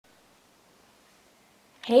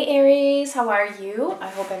Hey Aries, how are you? I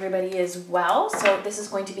hope everybody is well. So this is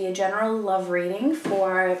going to be a general love reading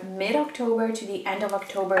for mid-October to the end of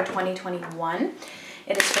October 2021.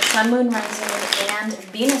 It is for Sun, Moon, Rising, and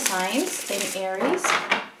Venus signs in Aries.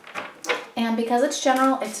 And because it's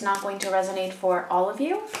general, it's not going to resonate for all of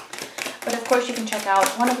you. But of course, you can check out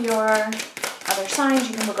one of your other signs.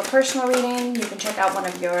 You can book a personal reading. You can check out one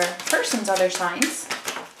of your person's other signs.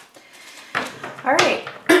 All right.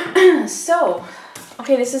 So...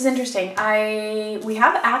 okay, this is interesting. We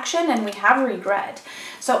have action and we have regret.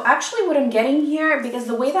 So actually what I'm getting here, because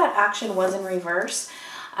the way that action was in reverse,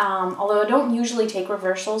 although I don't usually take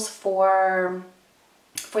reversals for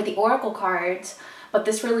the oracle cards, but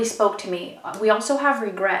this really spoke to me. We also have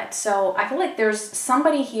regret. So I feel like there's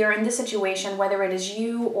somebody here in this situation, whether it is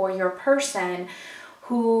you or your person,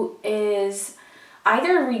 who is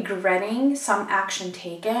either regretting some action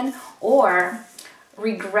taken or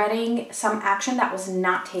regretting some action that was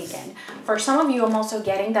not taken. For some of you, I'm also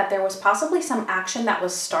getting that there was possibly some action that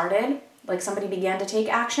was started, like somebody began to take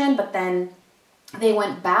action, but then they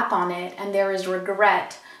went back on it, and there is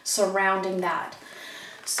regret surrounding that.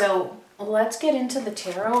 So let's get into the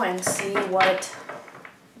tarot and see what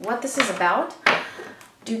this is about.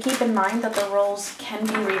 Do keep in mind that the roles can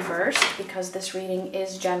be reversed because this reading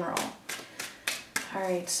is general. All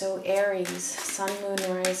right, so Aries, Sun,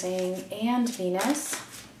 Moon, Rising, and Venus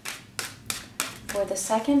for the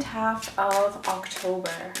second half of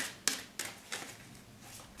October.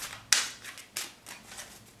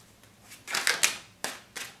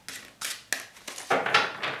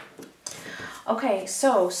 Okay,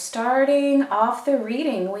 so starting off the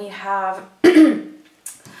reading, we have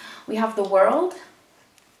we have the World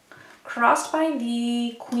crossed by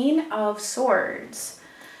the Queen of Swords.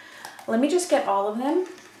 Let me just get all of them,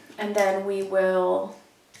 and then we will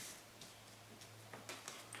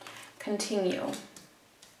continue.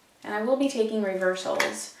 And I will be taking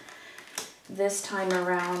reversals this time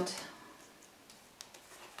around.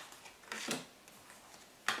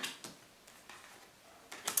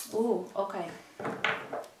 Ooh, okay.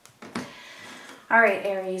 All right,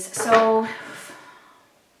 Aries. So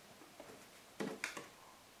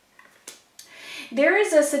there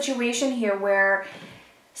is a situation here where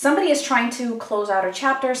somebody is trying to close out a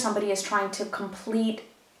chapter, somebody is trying to complete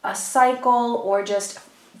a cycle, or just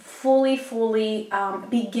fully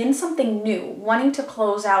begin something new, wanting to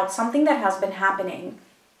close out something that has been happening.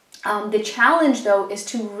 The challenge, though, is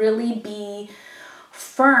to really be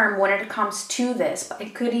firm when it comes to this.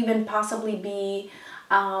 It could even possibly be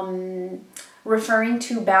referring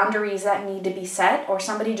to boundaries that need to be set, or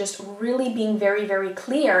somebody just really being very, very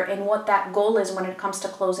clear in what that goal is when it comes to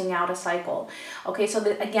closing out a cycle. Okay, so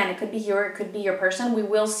again, it could be your person. We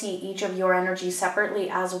will see each of your energies separately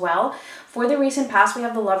as well. For the recent past, we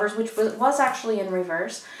have the Lovers, which was actually in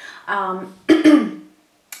reverse. But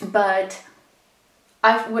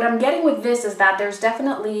what I'm getting with this is that there's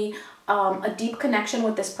definitely a deep connection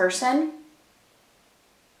with this person.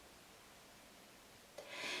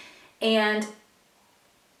 And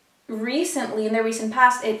recently, in the recent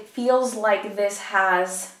past, it feels like this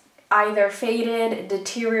has either faded,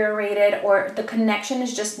 deteriorated, or the connection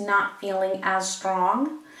is just not feeling as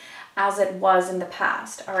strong as it was in the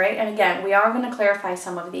past. All right. And again, we are going to clarify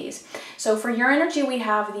some of these. So for your energy, we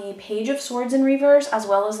have the Page of Swords in reverse, as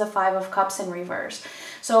well as the Five of Cups in reverse.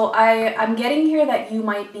 So I'm getting here that you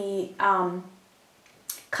might be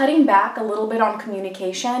cutting back a little bit on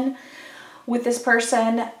communication with this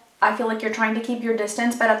person. I feel like you're trying to keep your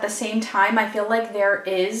distance, but at the same time, I feel like there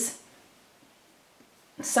is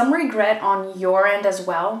some regret on your end as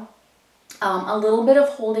well. A little bit of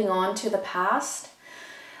holding on to the past.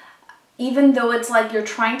 Even though it's like you're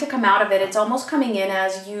trying to come out of it, it's almost coming in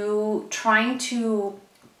as you trying to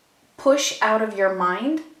push out of your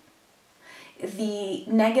mind the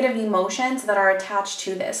negative emotions that are attached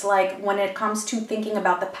to this. Like when it comes to thinking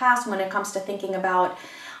about the past, when it comes to thinking about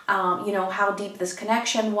you know, how deep this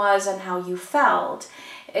connection was and how you felt.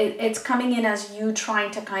 It's coming in as you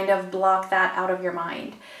trying to kind of block that out of your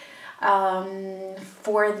mind.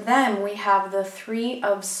 For them, we have the Three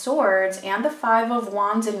of Swords and the Five of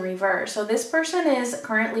Wands in reverse. So this person is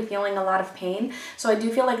currently feeling a lot of pain. So I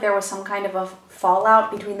do feel like there was some kind of a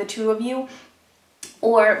fallout between the two of you,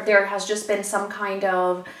 or there has just been some kind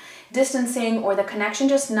of distancing, or the connection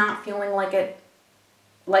just not feeling like it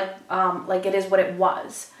is what it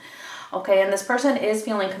was. Okay, and this person is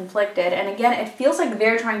feeling conflicted, and again, it feels like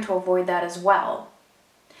they're trying to avoid that as well.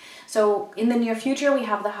 So in the near future, we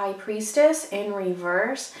have the High Priestess in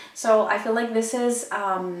reverse. So I feel like this is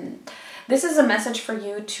a message for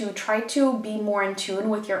you to try to be more in tune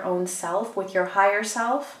with your own self, with your higher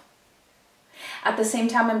self, At the same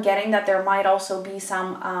time, I'm getting that there might also be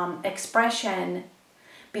some expression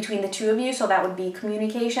between the two of you. So that would be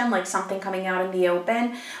communication, like something coming out in the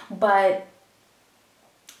open. But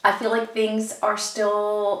I feel like things are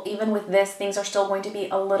still, even with this, things are still going to be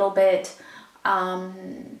a little bit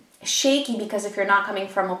shaky, because if you're not coming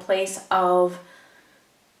from a place of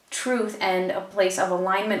truth and a place of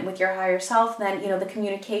alignment with your higher self, then, you know, the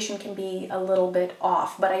communication can be a little bit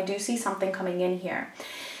off. But I do see something coming in here.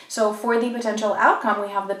 So for the potential outcome, we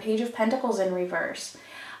have the Page of Pentacles in reverse.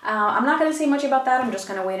 I'm not going to say much about that. I'm just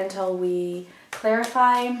going to wait until we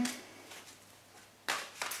clarify.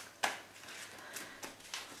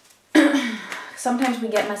 Sometimes we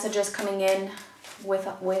get messages coming in with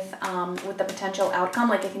the potential outcome,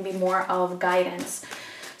 like it can be more of guidance.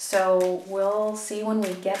 So we'll see when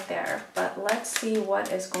we get there. But let's see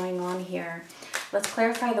what is going on here. Let's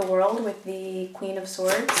clarify the world with the Queen of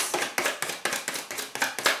Swords.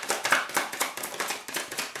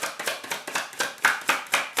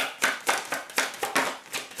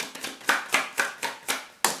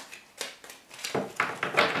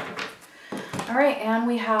 All right, and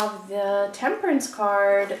we have the Temperance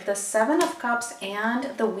card, the Seven of Cups,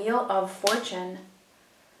 and the Wheel of Fortune.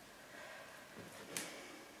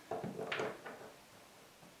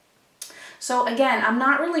 So again, I'm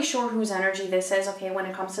not really sure whose energy this is, okay, when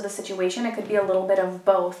it comes to the situation. It could be a little bit of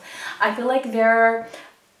both. I feel like there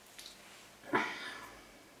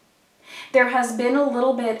has been a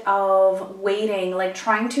little bit of waiting, like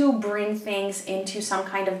trying to bring things into some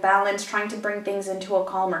kind of balance, trying to bring things into a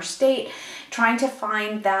calmer state, trying to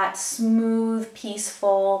find that smooth,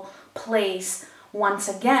 peaceful place once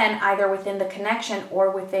again, either within the connection or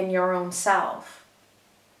within your own self.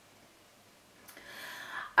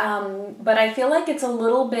 But I feel like it's a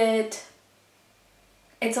little bit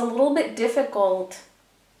difficult,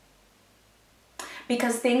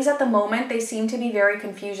 because things at the moment, they seem to be very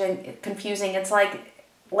confusing. It's like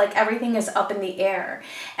everything is up in the air.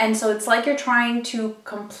 And so it's like you're trying to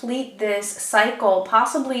complete this cycle,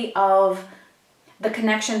 possibly of the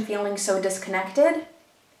connection feeling so disconnected.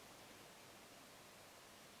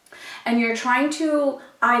 And you're trying to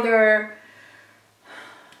either...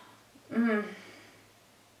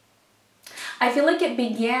 I feel like it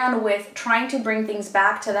began with trying to bring things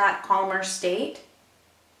back to that calmer state.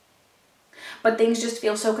 But things just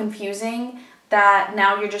feel so confusing that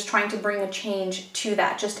now you're just trying to bring a change to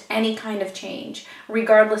that, just any kind of change,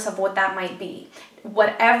 regardless of what that might be.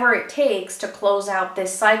 Whatever it takes to close out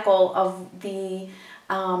this cycle of the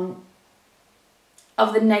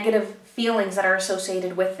negative feelings that are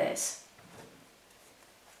associated with this.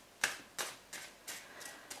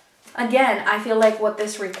 Again, I feel like what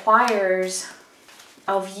this requires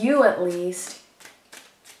of you, at least,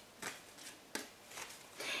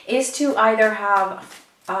 is to either have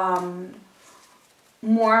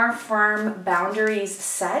more firm boundaries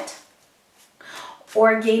set,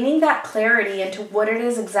 or gaining that clarity into what it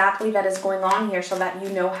is exactly that is going on here, so that you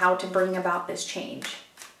know how to bring about this change.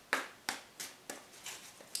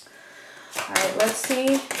 All right, let's see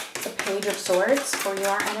the Page of Swords for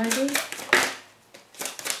your energy.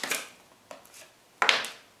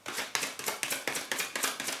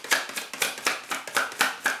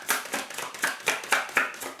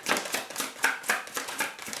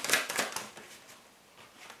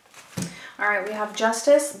 All right, we have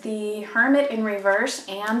Justice, the Hermit in reverse,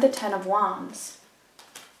 and the Ten of Wands.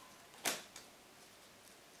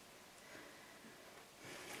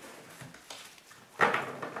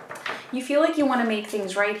 You feel like you want to make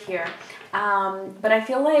things right here. But I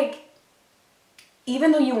feel like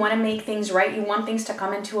even though you want to make things right, you want things to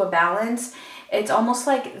come into a balance, it's almost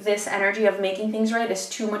like this energy of making things right is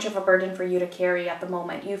too much of a burden for you to carry at the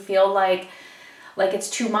moment. You feel like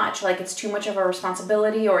it's too much, like it's too much of a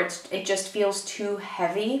responsibility, or it just feels too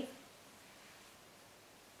heavy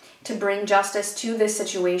to bring justice to this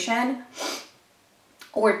situation,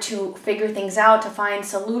 or to figure things out, to find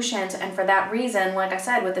solutions. And for that reason, like I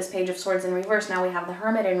said, with this Page of Swords in reverse, now we have the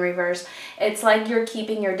Hermit in reverse. It's like you're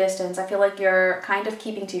keeping your distance. I feel like you're kind of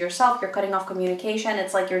keeping to yourself. You're cutting off communication.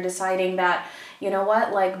 It's like you're deciding that, you know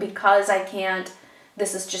what, like, because I can't,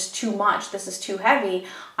 this is just too much, this is too heavy,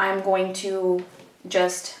 I'm going to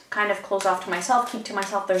just kind of close off to myself, keep to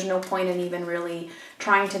myself. There's no point in even really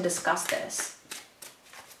trying to discuss this.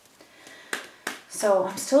 So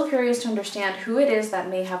I'm still curious to understand who it is that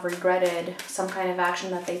may have regretted some kind of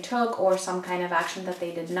action that they took, or some kind of action that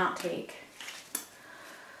they did not take.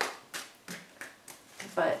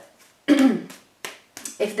 But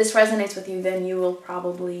if this resonates with you, then you will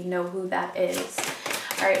probably know who that is.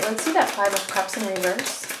 All right, let's see that Five of Cups in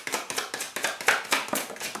reverse.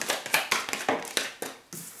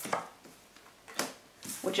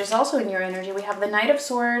 which is also in your energy. We have the Knight of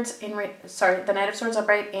Swords the Knight of Swords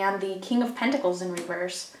upright and the King of Pentacles in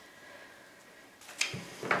reverse.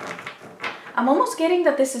 I'm almost getting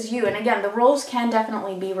that this is you. And again, the roles can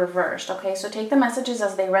definitely be reversed, okay? So take the messages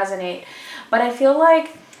as they resonate. But I feel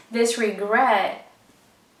like this regret,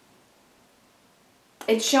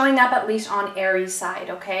 it's showing up at least on Aries' side,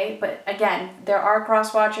 okay? But again, there are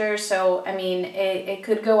cross watchers, so I mean, it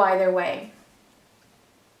could go either way.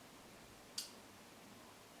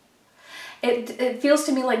 It feels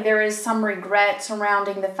to me like there is some regret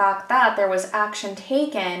surrounding the fact that there was action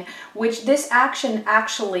taken, which this action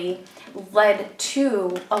actually led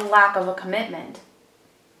to a lack of a commitment.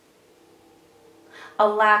 A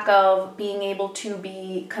lack of being able to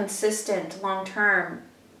be consistent, long-term,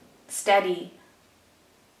 steady.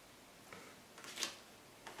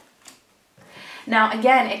 Now,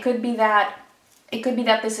 again, it could be that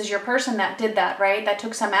this is your person that did that, right? That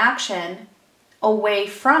took some action away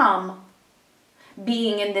from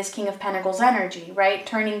being in this King of Pentacles energy, right?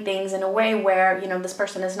 Turning things in a way where, you know, this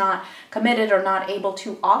person is not committed or not able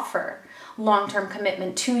to offer long-term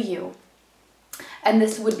commitment to you. And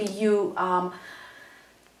this would be you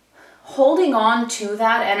holding on to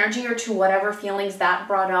that energy or to whatever feelings that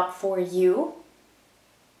brought up for you,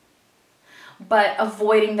 but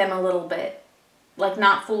avoiding them a little bit. Like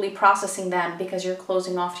not fully processing them because you're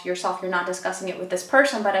closing off to yourself. You're not discussing it with this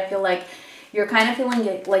person, but I feel like you're kind of feeling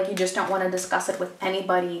it, like you just don't want to discuss it with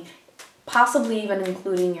anybody, possibly even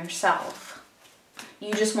including yourself.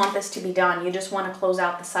 You just want this to be done. You just want to close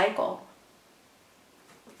out the cycle.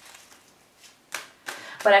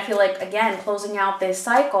 But I feel like, again, closing out this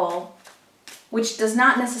cycle, which does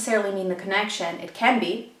not necessarily mean the connection. It can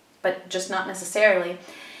be, but just not necessarily.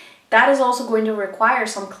 That is also going to require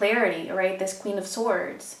some clarity, right? This Queen of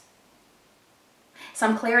Swords.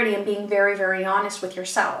 Some clarity in being very, very honest with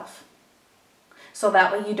yourself. So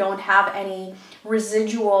that way you don't have any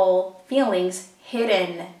residual feelings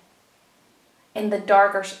hidden in the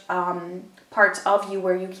darker parts of you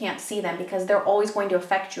where you can't see them, because they're always going to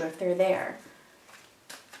affect you if they're there.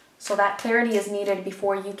 So that clarity is needed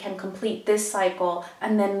before you can complete this cycle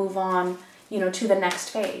and then move on, you know, to the next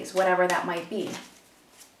phase, whatever that might be.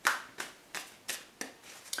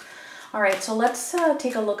 All right, so let's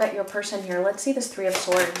take a look at your person here. Let's see this Three of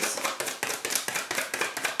Swords.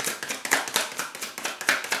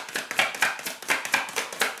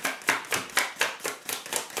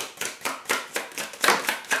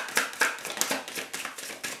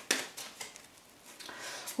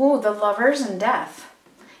 Ooh, the Lovers and Death.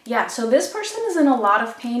 Yeah, so this person is in a lot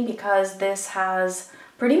of pain because this has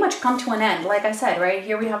pretty much come to an end. Like I said, right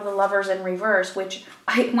here we have the Lovers in reverse, which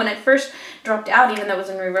when it first dropped out, even though it was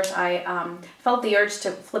in reverse, I felt the urge to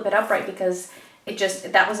flip it upright because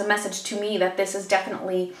that was a message to me that this is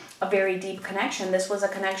definitely a very deep connection. This was a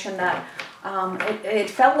connection that it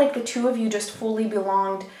felt like the two of you just fully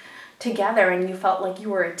belonged together, and you felt like you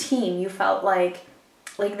were a team. You felt like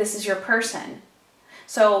this is your person.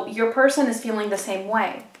 So your person is feeling the same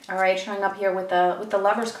way, all right, showing up here with the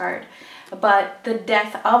Lovers card. But the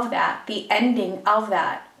death of that, the ending of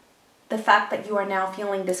that, the fact that you are now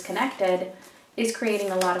feeling disconnected is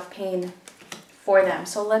creating a lot of pain for them.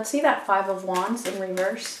 So let's see that Five of Wands in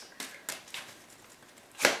reverse.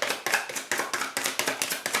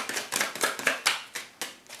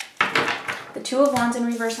 The Two of Wands in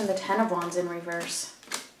reverse and the Ten of Wands in reverse.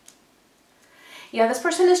 Yeah, this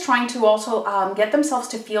person is trying to also get themselves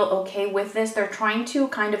to feel okay with this. They're trying to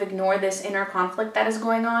kind of ignore this inner conflict that is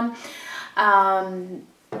going on,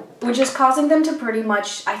 which is causing them to pretty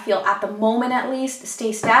much, I feel, at the moment at least,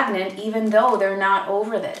 stay stagnant, even though they're not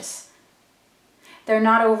over this. They're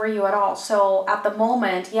not over you at all. So at the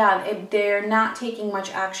moment, yeah, they're not taking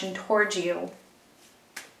much action towards you.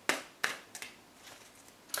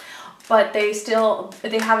 But they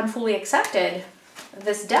haven't fully accepted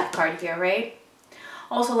this Death card here, right?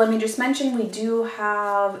 Also, let me just mention, we do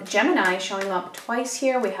have Gemini showing up twice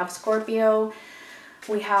here. We have Scorpio.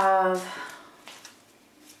 We have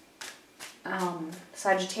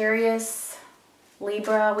Sagittarius,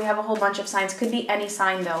 Libra. We have a whole bunch of signs. Could be any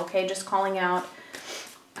sign though, okay? Just calling out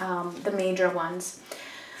the major ones.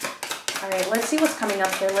 All right, let's see what's coming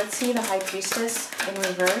up here. Let's see the High Priestess in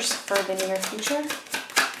reverse for the near future.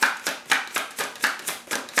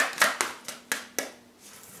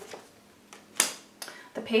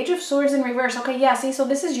 The Page of Swords in reverse. Okay, yeah, see, so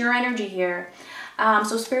this is your energy here.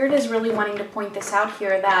 So Spirit is really wanting to point this out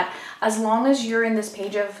here, that as long as you're in this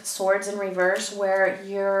Page of Swords in reverse where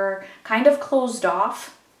you're kind of closed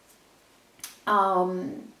off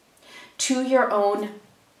to your own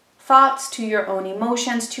thoughts, to your own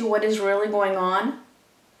emotions, to what is really going on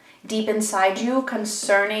deep inside you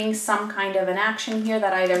concerning some kind of an action here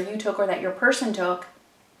that either you took or that your person took,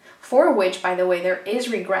 for which, by the way, there is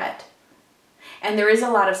regret. And there is a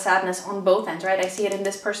lot of sadness on both ends, right? I see it in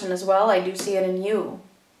this person as well. I do see it in you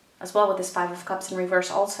as well with this Five of Cups in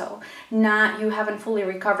reverse also. You haven't fully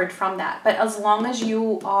recovered from that. But as long as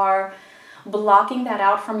you are blocking that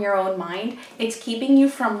out from your own mind, it's keeping you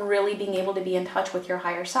from really being able to be in touch with your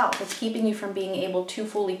higher self. It's keeping you from being able to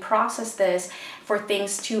fully process this, for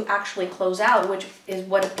things to actually close out, which is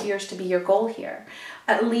what appears to be your goal here.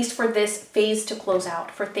 At least for this phase to close out,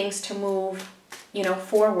 for things to move, you know,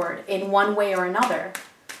 forward in one way or another,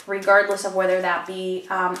 regardless of whether that be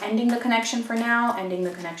ending the connection for now, ending the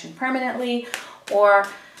connection permanently, or,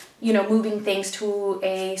 you know, moving things to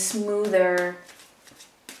a smoother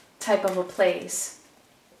type of a place.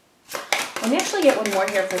 Let me actually get one more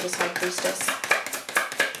here for this High Priestess.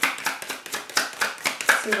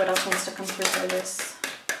 Let's see what else wants to come through for this.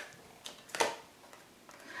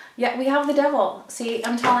 Yeah, we have the Devil. See,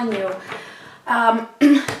 I'm telling you,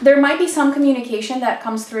 there might be some communication that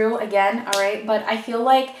comes through again, all right? But I feel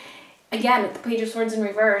like, again, with the Page of Swords in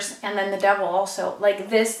reverse and then the Devil also,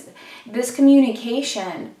 like this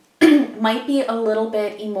communication might be a little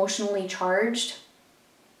bit emotionally charged,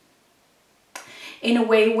 in a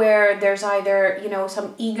way where there's either, you know,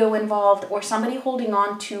 some ego involved or somebody holding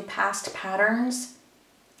on to past patterns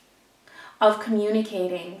of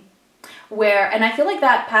communicating. And I feel like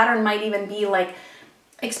that pattern might even be like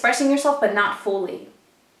expressing yourself but not fully,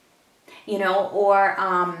 you know, or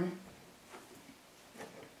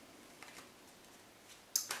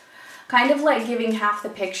kind of like giving half the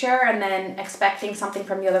picture and then expecting something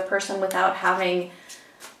from the other person without having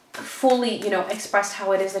fully, you know, expressed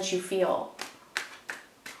how it is that you feel.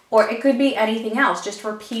 Or it could be anything else, just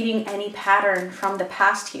repeating any pattern from the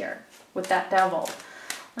past here with that Devil.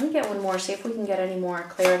 Let me get one more, see if we can get any more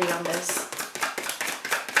clarity on this.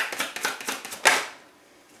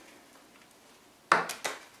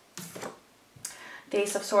 The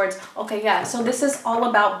Ace of Swords. Okay, yeah, so this is all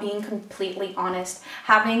about being completely honest,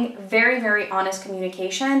 having very, very honest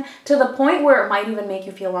communication to the point where it might even make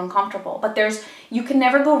you feel uncomfortable. But you can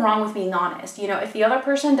never go wrong with being honest. You know, if the other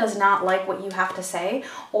person does not like what you have to say,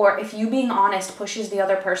 or if you being honest pushes the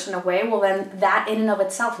other person away, well then that in and of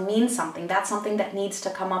itself means something. That's something that needs to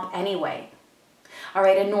come up anyway. All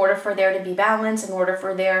right, in order for there to be balance, in order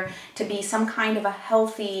for there to be some kind of a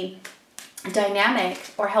healthy dynamic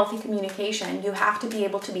or healthy communication, you have to be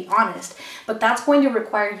able to be honest. But that's going to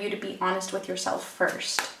require you to be honest with yourself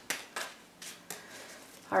first.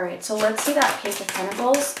 All right, so let's see that Page of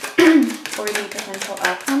Pentacles for the potential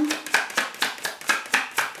outcome.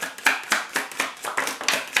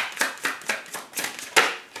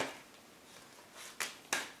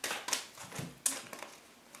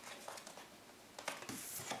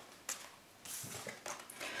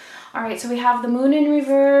 All right, so we have the Moon in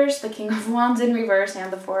reverse, the King of Wands in reverse,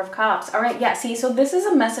 and the Four of Cups. All right, yeah, see, so this is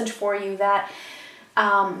a message for you that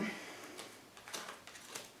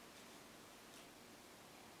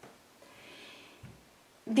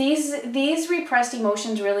these repressed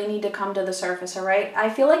emotions really need to come to the surface, all right? I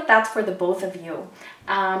feel like that's for the both of you,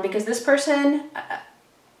 because this person,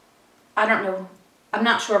 I don't know, I'm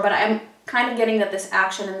not sure, but I'm kind of getting that this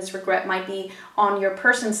action and this regret might be on your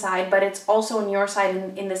person's side, but it's also on your side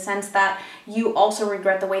in the sense that you also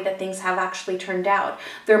regret the way that things have actually turned out.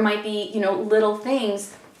 There might be, you know, little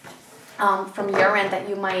things from your end that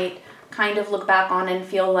you might kind of look back on and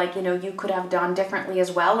feel like, you know, you could have done differently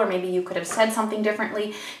as well, or maybe you could have said something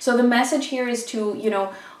differently. So the message here is to, you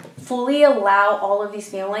know, fully allow all of these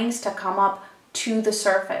feelings to come up to the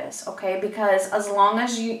surface, okay? Because as long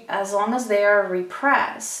as they are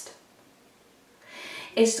repressed,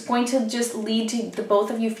 it's going to just lead to the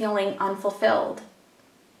both of you feeling unfulfilled,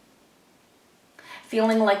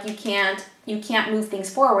 feeling like you can't move things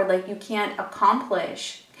forward, like you can't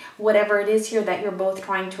accomplish whatever it is here that you're both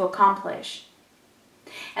trying to accomplish.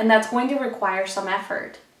 And that's going to require some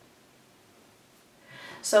effort.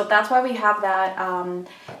 So that's why we have that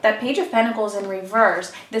that Page of Pentacles in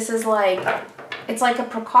reverse. This is like, it's like a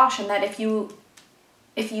precaution that if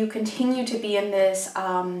you continue to be in this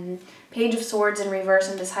Page of Swords in reverse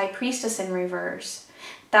and this High Priestess in reverse,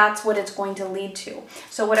 that's what it's going to lead to.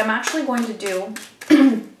 So what I'm actually going to do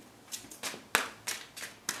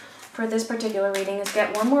for this particular reading is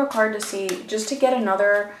get one more card to see, just to get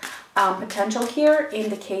another potential here in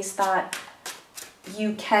the case that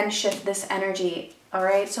you can shift this energy. All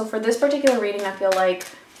right, so for this particular reading, I feel like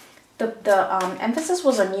the emphasis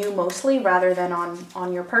was on you mostly rather than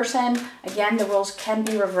on your person. Again, the roles can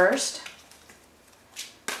be reversed.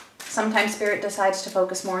 Sometimes Spirit decides to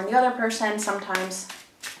focus more on the other person. Sometimes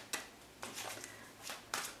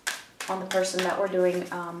on the person that we're doing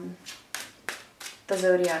the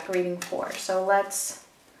zodiac reading for. So let's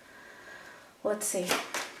see.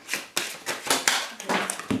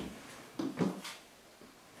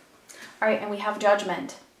 All right, and we have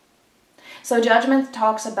Judgment. So Judgment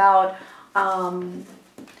talks about a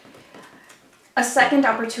second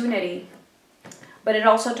opportunity, but it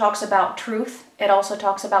also talks about truth. It also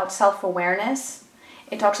talks about self-awareness.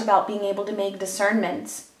 It talks about being able to make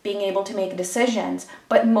discernments, being able to make decisions.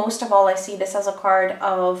 But most of all, I see this as a card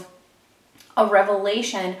of a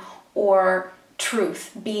revelation or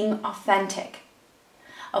truth, being authentic.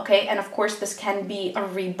 Okay, and of course this can be a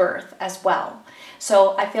rebirth as well.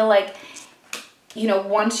 So I feel like, you know,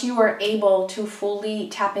 once you are able to fully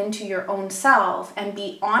tap into your own self and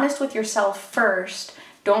be honest with yourself first,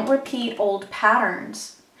 don't repeat old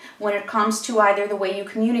patterns when it comes to either the way you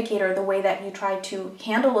communicate or the way that you try to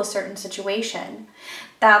handle a certain situation,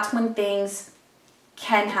 that's when things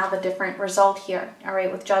can have a different result here, all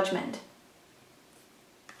right, with Judgment.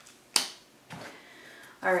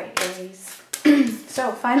 All right, Aries.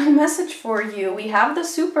 So, final message for you. We have the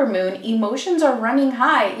supermoon. Emotions are running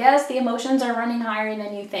high. Yes, the emotions are running higher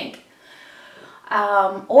than you think.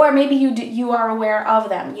 Or maybe you are aware of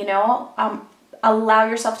them, you know. Allow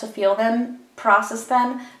yourself to feel them, process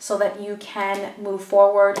them, so that you can move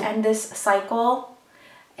forward, end this cycle,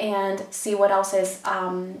 and see what else is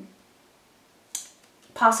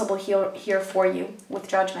possible here for you with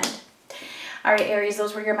Judgment. All right, Aries,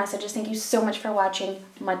 those were your messages. Thank you so much for watching.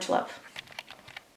 Much love.